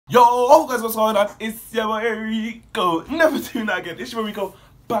Yo, guys, what's going on? It's your boy Rico. Never doing that again. It's your boy Rico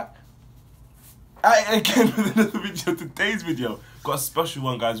back again with another video. Today's video got a special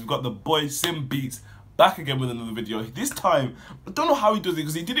one, guys. We've got the boy Syn Beats back again with another video. This time, I don't know how he does it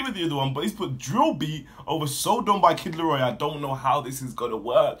because he did it with the other one, but he's put drill beat over So Done by Laroi. I don't know how this is gonna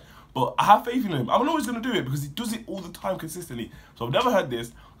work, but I have faith in him. I know he's gonna do it because he does it all the time consistently. So I've never heard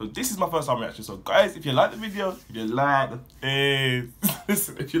this. So this is my first time reaction. So guys, if you like the video, if you like the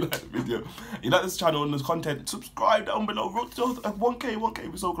listen, if you like the video, you like this channel and this content, subscribe down below. Road to 1K,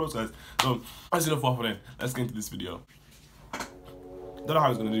 we're so close, guys. So that's enough for then. Let's get into this video. Don't know how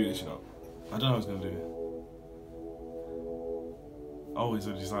he's gonna do this, you know. I don't know how he's gonna do it. Oh, he's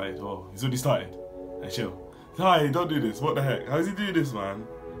already started. Oh, he's already started. Hey, chill. Hi, don't do this. What the heck? How does he do this, man?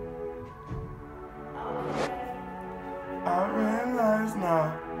 I realize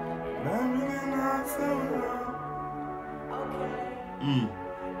now. Everything I so long. I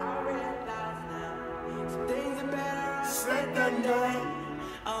realize now. Some things are better said than done.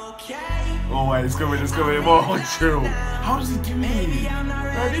 Okay. Oh wait, it's coming. Oh, chill. How does he do it?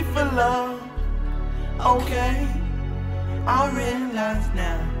 Ready for love. Okay. I realize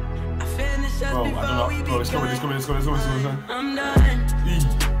now. I finished up before I don't know. Bro, it's coming. I'm done.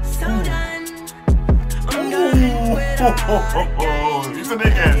 So done. I'm done with all he's in it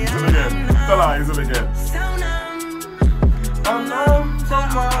again. Don't lie, he's in it again. So numb. I'm numb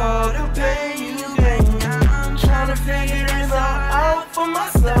from all the pain you bring. I'm trying to figure this out for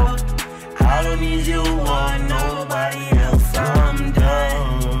myself. I don't need you or nobody else. I'm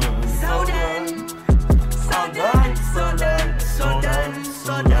done. So done.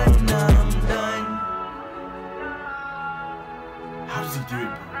 I'm done. How does he do it,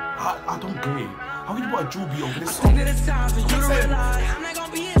 bro? I don't get it. How can you put a drill beat over this song? I'm not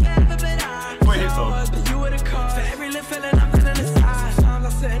gonna be in bed, but but you were the cause. For every little feeling I'm feeling inside. Sometimes I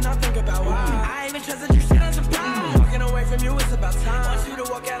sit and I think about why I even trust that you shit on some pride. Walking away from you, it's about time. I want you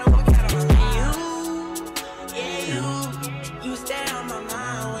to walk out of my life. You stay on my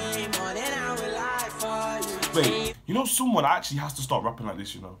mind way more than I would like for you. Wait, you know someone actually has to start rapping like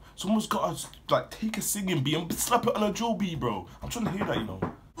this, you know? Someone's got to like take a singing beat and slap it on a drill beat, bro. I'm trying to hear that, you know?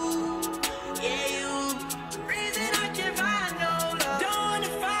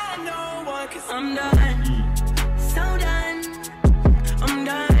 I'm done, so done. I'm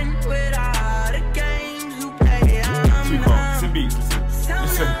done with all the games you play. I'm done. Syn Beats,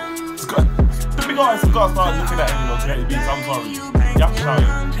 listen. The big artists have got to start looking at him, you know, to get the beats. I'm sorry. You have to shout it.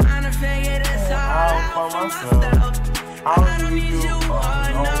 I'm trying to figure this out for myself. I don't need you or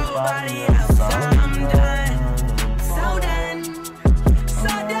nobody else. I'm done, so done.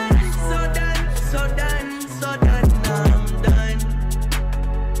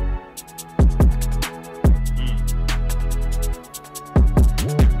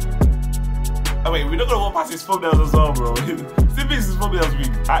 Oh wait, we're not gonna walk past his thumbnails as well, bro. Syn Beats' thumbnails we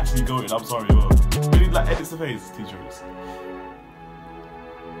actually going. I'm sorry, bro. We need like edits the face, teachers.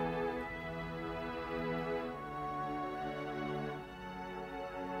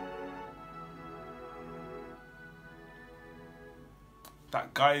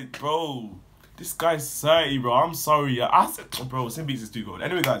 That guy, bro. This guy's 30, bro. I'm sorry. I said, bro, Syn Beats is too good.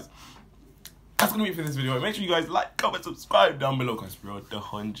 Anyway, guys, that's gonna be it for this video. Make sure you guys like, comment, subscribe down below, guys. Bro,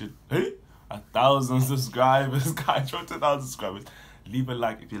 1,000 subscribers, guys. 1,000 subscribers. Leave a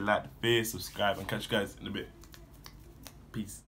like if you like the video, subscribe, and catch you guys in a bit. Peace.